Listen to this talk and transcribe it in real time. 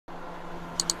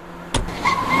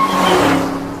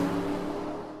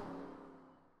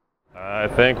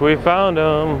think we found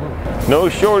them. No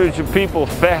shortage of people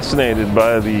fascinated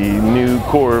by the new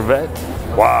Corvette.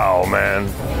 Wow, man.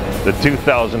 The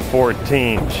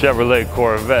 2014 Chevrolet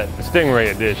Corvette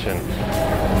Stingray edition.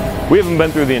 We haven't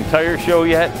been through the entire show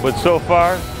yet, but so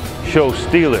far, show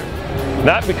stealer.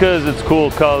 Not because it's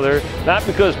cool color, not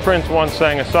because Prince once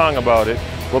sang a song about it,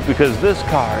 but because this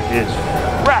car is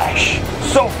fresh,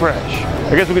 so fresh.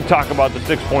 I guess we could talk about the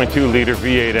 6.2 liter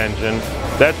V8 engine.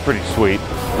 That's pretty sweet.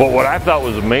 But what I thought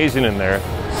was amazing in there,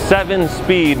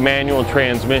 7-speed manual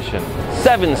transmission.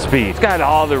 7-speed. It's got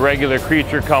all the regular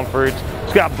creature comforts.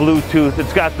 It's got Bluetooth.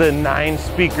 It's got the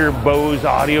 9-speaker Bose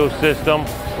audio system.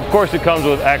 Of course, it comes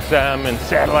with XM and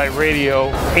satellite radio,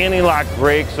 anti-lock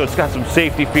brakes, so it's got some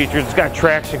safety features. It's got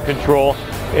traction control.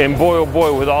 And boy, oh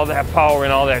boy, with all that power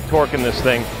and all that torque in this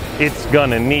thing, it's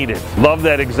gonna need it. Love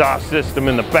that exhaust system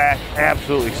in the back,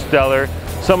 absolutely stellar.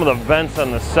 Some of the vents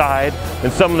on the side,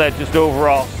 and some of that just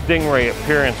overall Stingray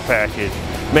appearance package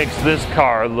makes this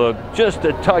car look just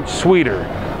a touch sweeter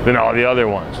than all the other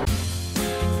ones.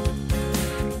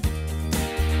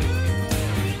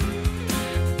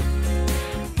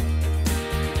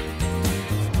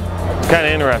 Kind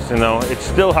of interesting though, it's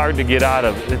still hard to get out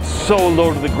of. It's so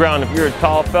low to the ground. If you're a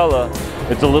tall fella,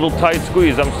 it's a little tight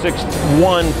squeeze. I'm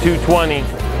 6'1", 220.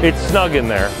 It's snug in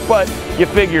there, but you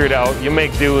figure it out. You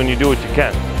make do and you do what you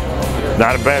can.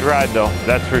 Not a bad ride though,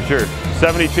 that's for sure.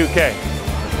 72K.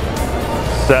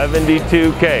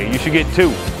 72K, you should get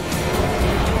 2.